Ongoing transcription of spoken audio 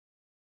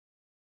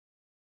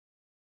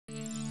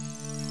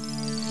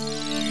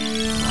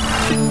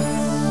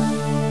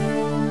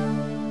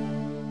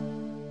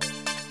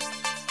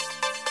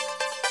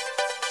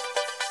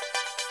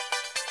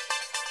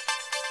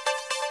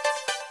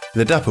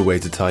The Dapper Way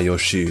to tie your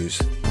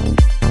shoes.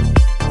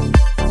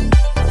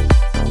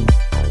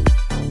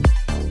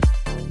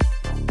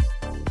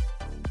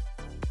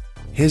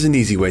 Here's an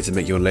easy way to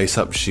make your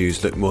lace-up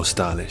shoes look more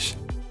stylish.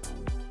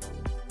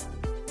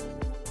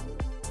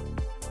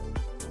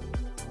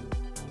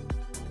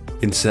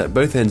 Insert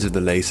both ends of the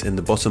lace in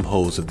the bottom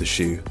holes of the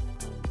shoe.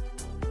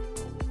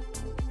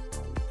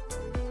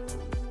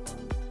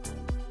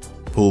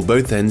 Pull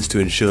both ends to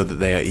ensure that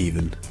they are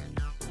even.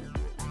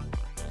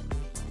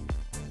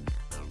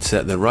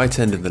 Insert the right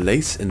end of the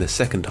lace in the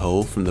second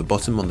hole from the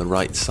bottom on the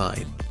right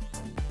side.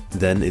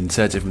 Then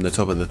insert it from the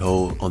top of the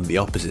hole on the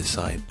opposite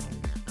side.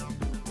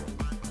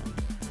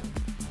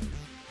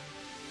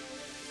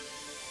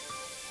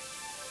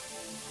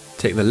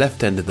 Take the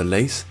left end of the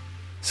lace,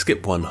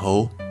 skip one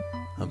hole,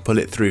 and pull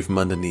it through from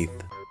underneath.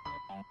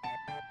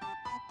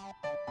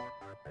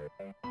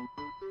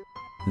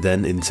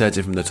 Then insert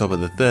it from the top of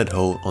the third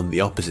hole on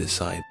the opposite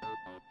side.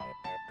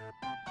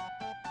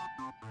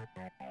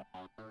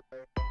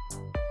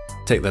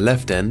 Take the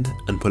left end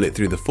and pull it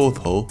through the fourth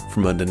hole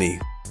from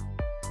underneath.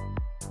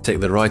 Take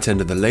the right end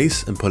of the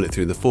lace and pull it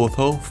through the fourth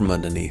hole from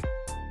underneath.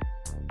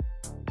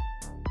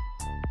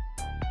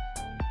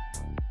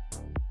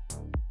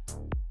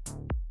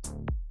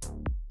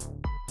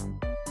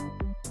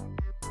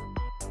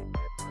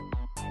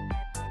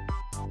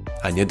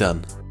 And you're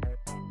done.